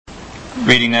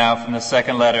Reading now from the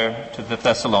second letter to the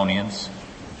Thessalonians.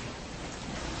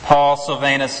 Paul,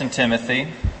 Silvanus, and Timothy,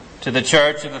 to the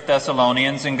church of the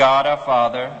Thessalonians, in God our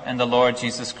Father and the Lord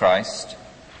Jesus Christ.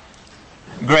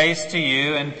 Grace to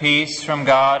you and peace from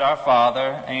God our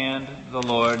Father and the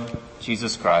Lord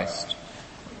Jesus Christ.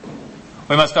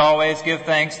 We must always give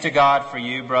thanks to God for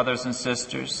you, brothers and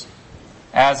sisters,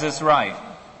 as is right,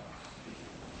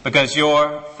 because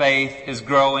your faith is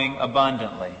growing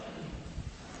abundantly,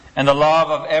 and the love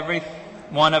of every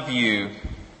one of you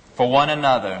for one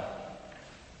another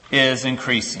is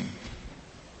increasing.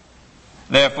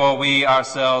 Therefore we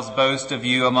ourselves boast of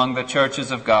you among the churches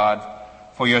of God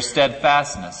for your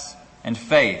steadfastness and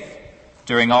faith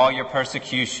during all your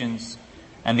persecutions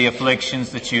and the afflictions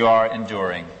that you are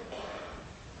enduring.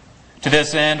 To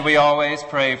this end we always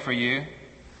pray for you,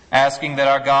 asking that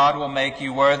our God will make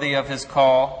you worthy of His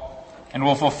call and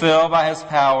will fulfill by His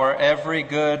power every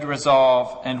good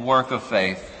resolve and work of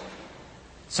faith,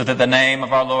 so that the name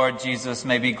of our Lord Jesus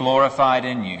may be glorified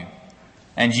in you,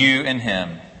 and you in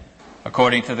Him,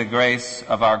 according to the grace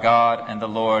of our God and the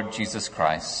Lord Jesus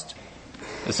Christ.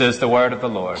 This is the word of the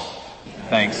Lord.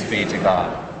 Thanks be to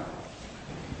God.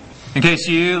 In case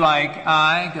you, like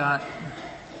I, got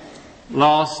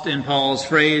lost in Paul's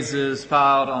phrases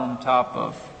piled on top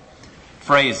of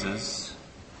phrases,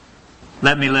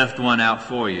 let me lift one out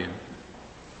for you.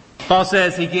 Paul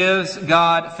says he gives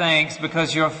God thanks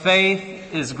because your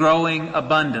faith is growing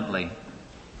abundantly,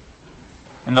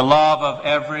 and the love of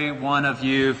every one of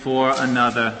you for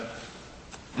another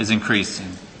is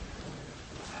increasing.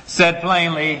 Said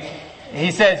plainly,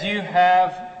 he says you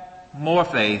have more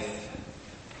faith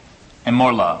and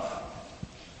more love.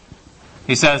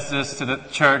 He says this to the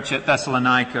church at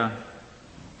Thessalonica,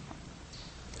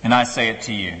 and I say it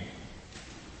to you.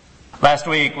 Last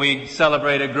week we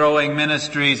celebrated growing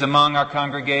ministries among our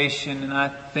congregation, and I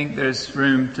think there's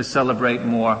room to celebrate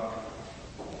more.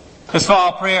 This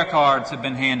fall, prayer cards have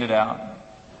been handed out.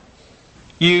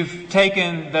 You've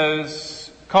taken those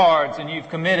cards and you've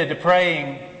committed to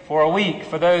praying for a week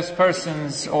for those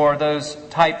persons or those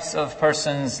types of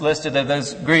persons listed as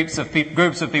those groups of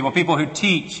people, people who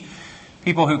teach,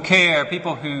 people who care,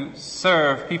 people who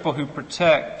serve, people who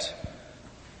protect.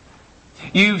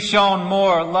 You've shown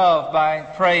more love by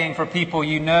praying for people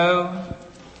you know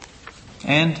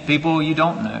and people you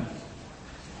don't know.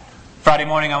 Friday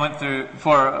morning I went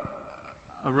for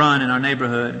a run in our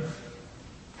neighborhood.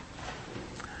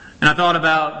 And I thought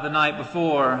about the night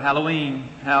before Halloween,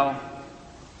 how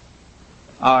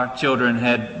our children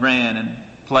had ran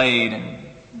and played and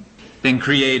been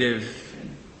creative,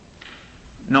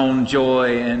 known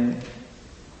joy, and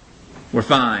were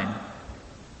fine.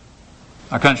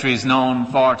 Our country is known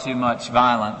far too much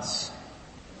violence.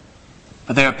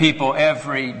 But there are people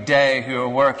every day who are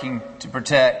working to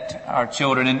protect our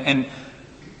children. And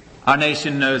our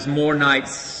nation knows more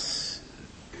nights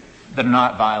that are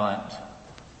not violent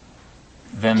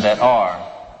than that are.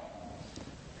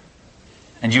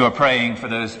 And you are praying for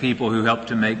those people who help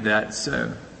to make that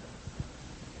so.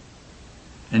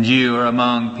 And you are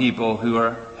among people who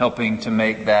are helping to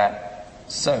make that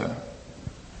so.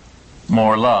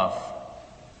 More love.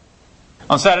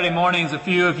 On Saturday mornings, a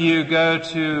few of you go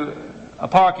to a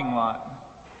parking lot.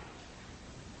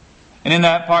 And in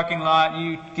that parking lot,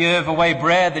 you give away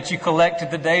bread that you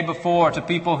collected the day before to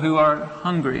people who are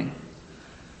hungry.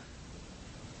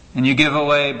 And you give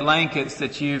away blankets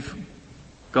that you've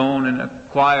gone and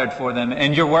acquired for them.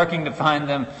 And you're working to find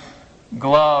them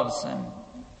gloves and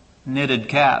knitted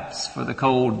caps for the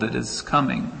cold that is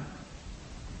coming.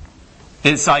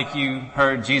 It's like you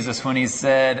heard Jesus when He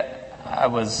said, I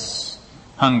was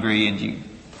hungry and you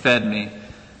fed me.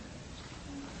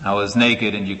 I was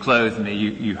naked and you clothed me.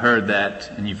 You heard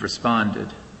that and you've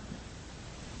responded.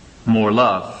 More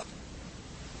love.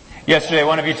 Yesterday,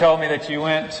 one of you told me that you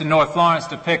went to North Florence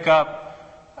to pick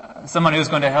up someone who was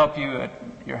going to help you at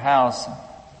your house.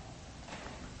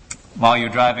 While you were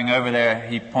driving over there,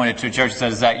 he pointed to a church and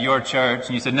said, is that your church?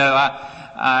 And you said, no,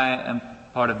 I am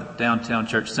part of the Downtown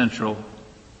Church Central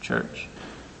Church.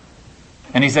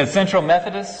 And he said, Central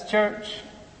Methodist Church?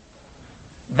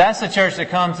 That's the church that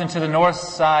comes into the north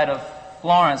side of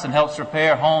Florence and helps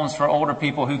repair homes for older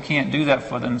people who can't do that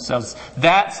for themselves.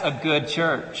 That's a good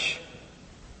church.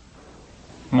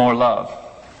 More love.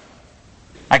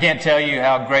 I can't tell you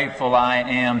how grateful I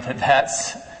am that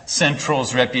that's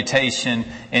Central's reputation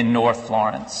in North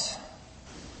Florence.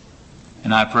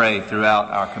 And I pray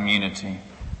throughout our community.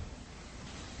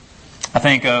 I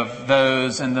think of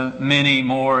those and the many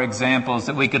more examples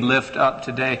that we could lift up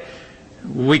today.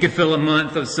 We could fill a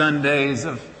month of Sundays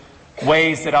of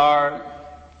ways that our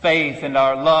faith and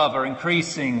our love are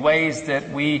increasing, ways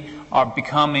that we are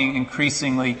becoming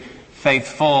increasingly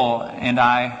faithful. And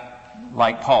I,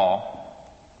 like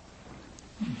Paul,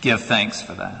 give thanks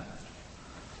for that.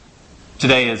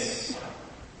 Today is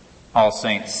All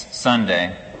Saints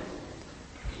Sunday.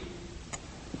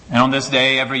 And on this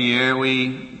day every year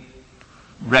we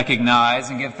recognize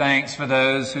and give thanks for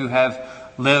those who have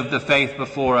lived the faith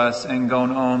before us and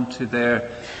gone on to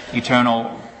their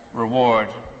eternal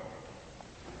reward.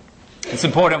 It's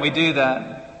important we do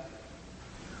that.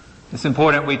 It's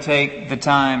important we take the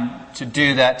time to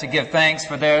do that, to give thanks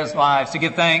for their lives, to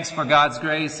give thanks for God's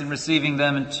grace in receiving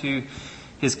them into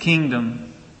His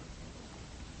kingdom.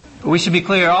 But we should be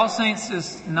clear, All Saints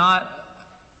is not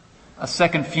a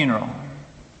second funeral.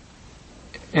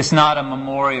 It's not a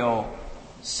memorial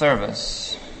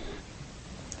service.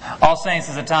 All Saints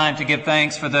is a time to give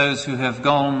thanks for those who have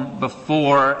gone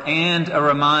before, and a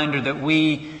reminder that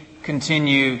we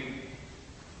continue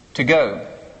to go,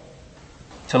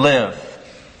 to live,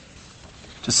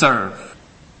 to serve,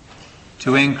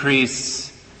 to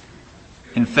increase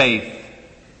in faith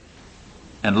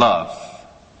and love.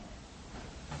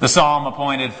 The psalm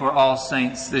appointed for All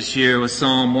Saints this year was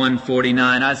Psalm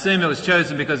 149. I assume it was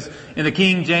chosen because in the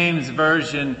King James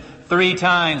Version, 3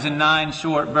 times in 9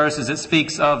 short verses it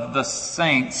speaks of the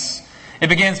saints. It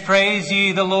begins, "Praise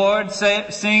ye the Lord,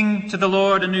 sing to the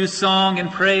Lord a new song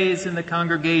and praise in the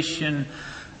congregation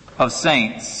of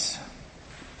saints."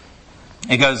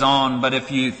 It goes on, "Let the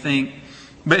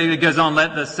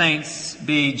saints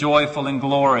be joyful in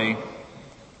glory.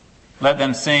 Let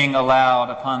them sing aloud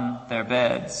upon their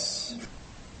beds."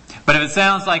 But if it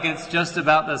sounds like it's just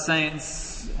about the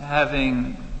saints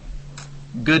having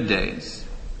good days,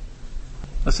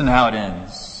 listen to how it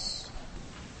ends.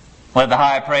 "Let the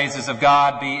high praises of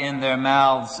God be in their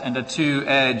mouths and a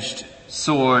two-edged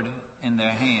sword in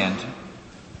their hand,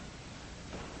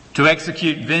 to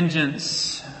execute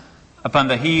vengeance upon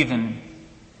the heathen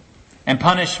and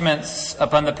punishments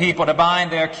upon the people, to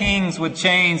bind their kings with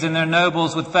chains and their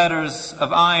nobles with fetters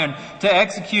of iron, to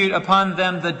execute upon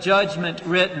them the judgment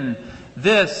written.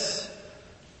 This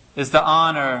is the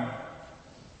honor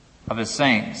of His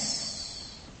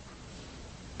saints.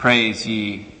 Praise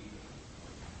ye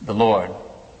the Lord."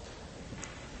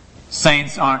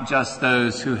 Saints aren't just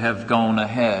those who have gone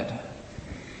ahead.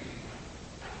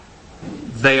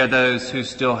 They are those who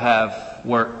still have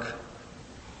work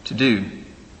to do.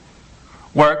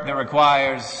 Work that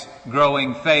requires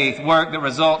growing faith. Work that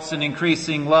results in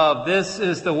increasing love. This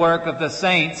is the work of the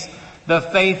saints, the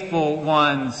faithful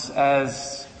ones,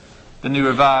 as the New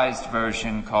Revised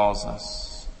Version calls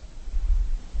us.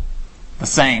 The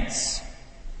saints,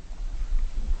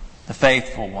 the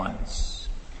faithful ones,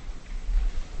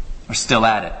 are still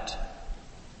at it.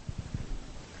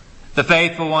 The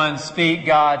faithful ones speak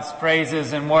God's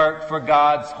praises and work for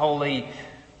God's holy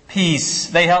peace.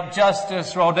 They help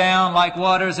justice roll down like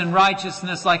waters and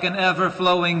righteousness like an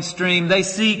ever-flowing stream. They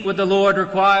seek what the Lord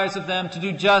requires of them, to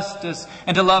do justice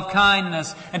and to love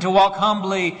kindness and to walk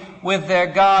humbly with their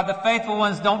God. The faithful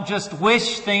ones don't just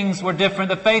wish things were different.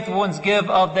 The faithful ones give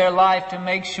of their life to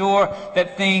make sure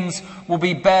that things will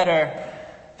be better.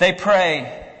 They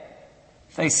pray.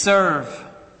 They serve.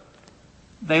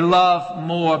 They love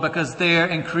more because their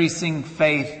increasing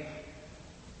faith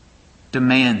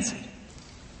demands it.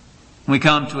 We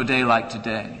come to a day like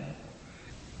today.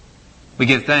 We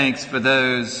give thanks for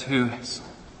those whose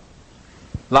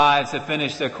lives have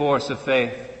finished their course of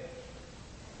faith,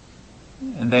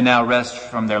 and they now rest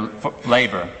from their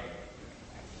labor.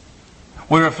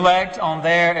 We reflect on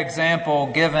their example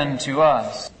given to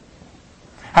us,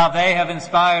 how they have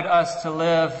inspired us to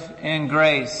live in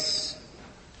grace.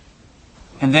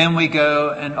 And then we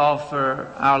go and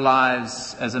offer our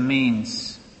lives as a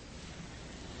means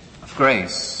of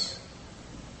grace.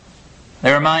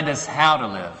 They remind us how to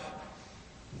live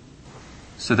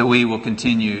so that we will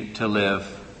continue to live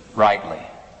rightly.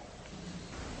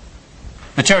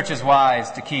 The church is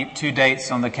wise to keep 2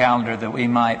 dates on the calendar that we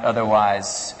might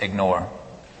otherwise ignore.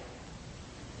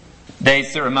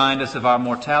 Dates that remind us of our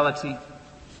mortality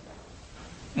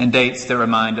and dates that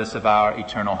remind us of our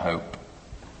eternal hope.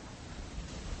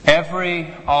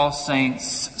 Every All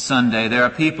Saints Sunday, there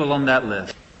are people on that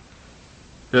list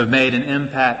who have made an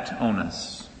impact on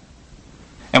us.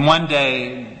 And one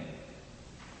day,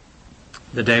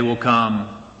 the day will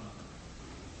come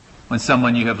when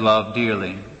someone you have loved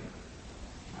dearly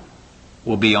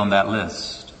will be on that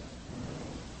list.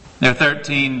 There are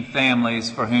 13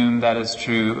 families for whom that is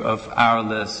true of our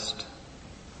list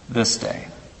this day.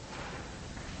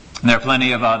 And there are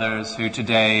plenty of others who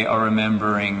today are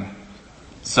remembering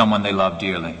someone they love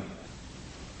dearly.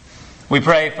 We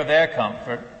pray for their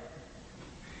comfort.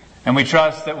 And we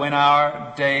trust that when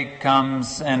our day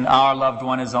comes and our loved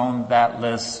one is on that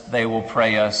list, they will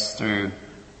pray us through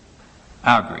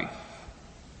our grief.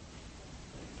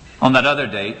 On that other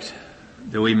date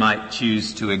that we might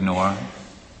choose to ignore,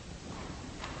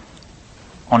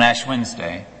 on Ash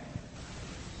Wednesday,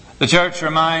 the Church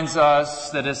reminds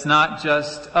us that it's not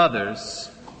just others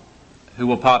who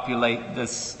will populate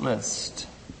this list.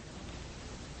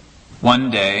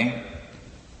 One day,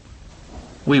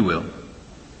 we will.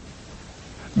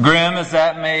 Grim as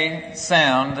that may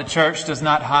sound, the Church does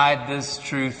not hide this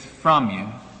truth from you.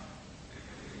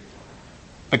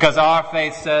 Because our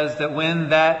faith says that when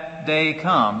that day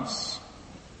comes,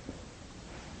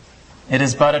 it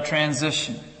is but a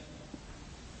transition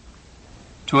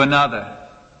to another,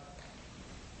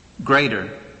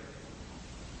 greater,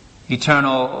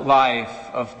 eternal life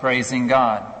of praising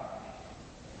God.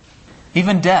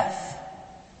 Even death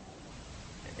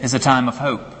is a time of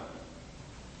hope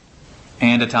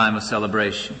and a time of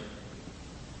celebration.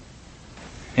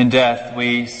 In death,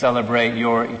 we celebrate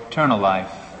your eternal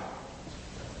life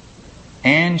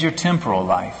and your temporal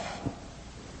life,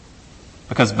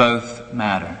 because both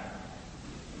matter.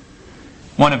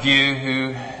 One of you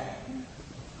who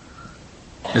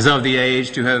is of the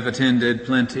age to have attended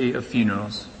plenty of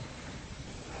funerals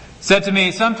said to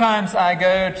me, sometimes I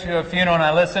go to a funeral and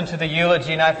I listen to the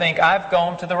eulogy and I think I've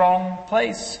gone to the wrong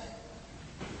place.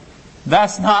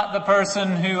 That's not the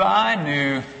person who I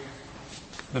knew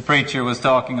the preacher was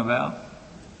talking about.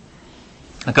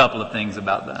 A couple of things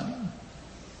about that.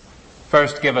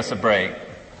 First, give us a break.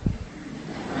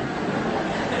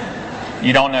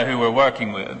 You don't know who we're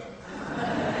working with.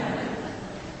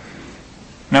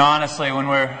 No, honestly, when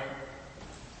we're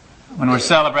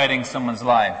celebrating someone's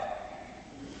life,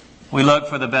 we look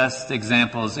for the best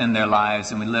examples in their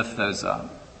lives and we lift those up.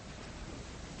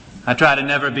 I try to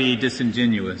never be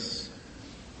disingenuous,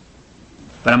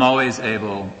 but I'm always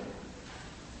able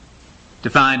to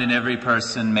find in every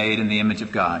person made in the image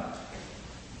of God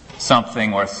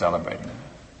something worth celebrating.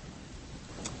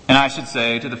 And I should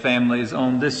say to the families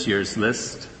on this year's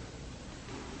list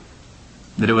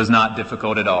that it was not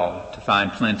difficult at all to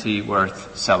find plenty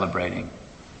worth celebrating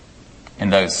in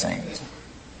those saints.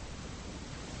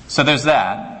 So there's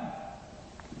that,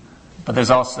 but there's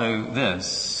also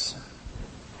this.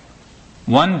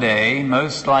 One day,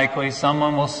 most likely,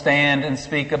 someone will stand and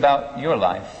speak about your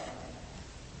life.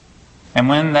 And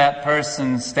when that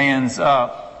person stands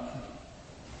up,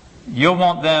 you'll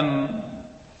want them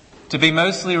to be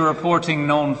mostly reporting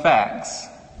known facts,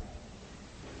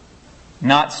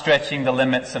 not stretching the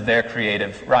limits of their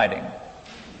creative writing.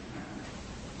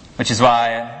 Which is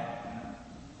why,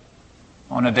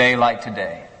 on a day like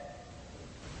today,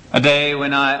 a day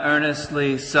when I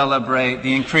earnestly celebrate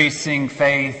the increasing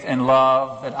faith and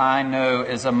love that I know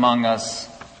is among us,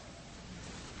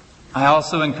 I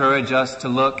also encourage us to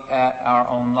look at our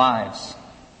own lives.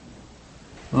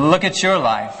 Look at your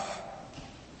life.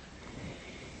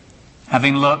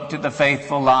 Having looked at the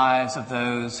faithful lives of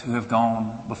those who have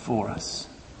gone before us.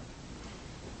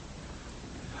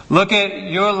 Look at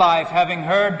your life having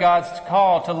heard God's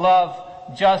call to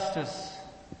love justice,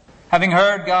 having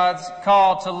heard God's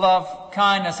call to love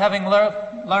kindness, having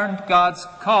learned God's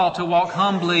call to walk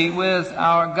humbly with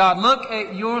our God. Look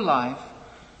at your life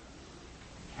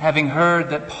having heard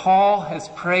that Paul has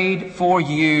prayed for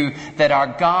you that our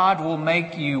God will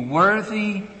make you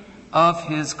worthy of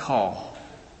His call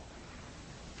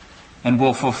and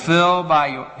will fulfill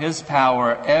by His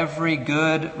power every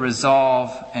good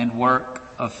resolve and work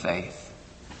of faith.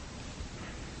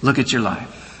 Look at your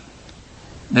life.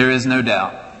 There is no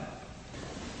doubt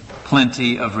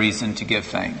plenty of reason to give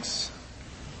thanks.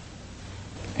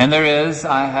 And there is,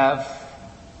 I have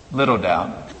little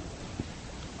doubt,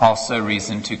 also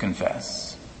reason to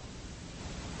confess.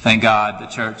 Thank God the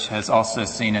Church has also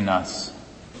seen in us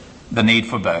the need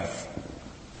for both,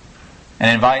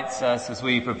 and invites us as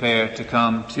we prepare to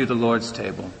come to the Lord's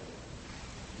table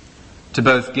to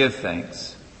both give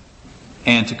thanks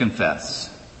and to confess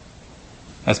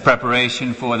as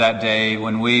preparation for that day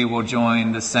when we will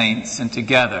join the saints and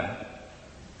together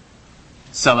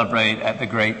celebrate at the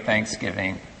great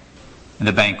Thanksgiving and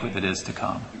the banquet that is to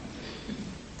come.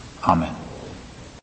 Amen.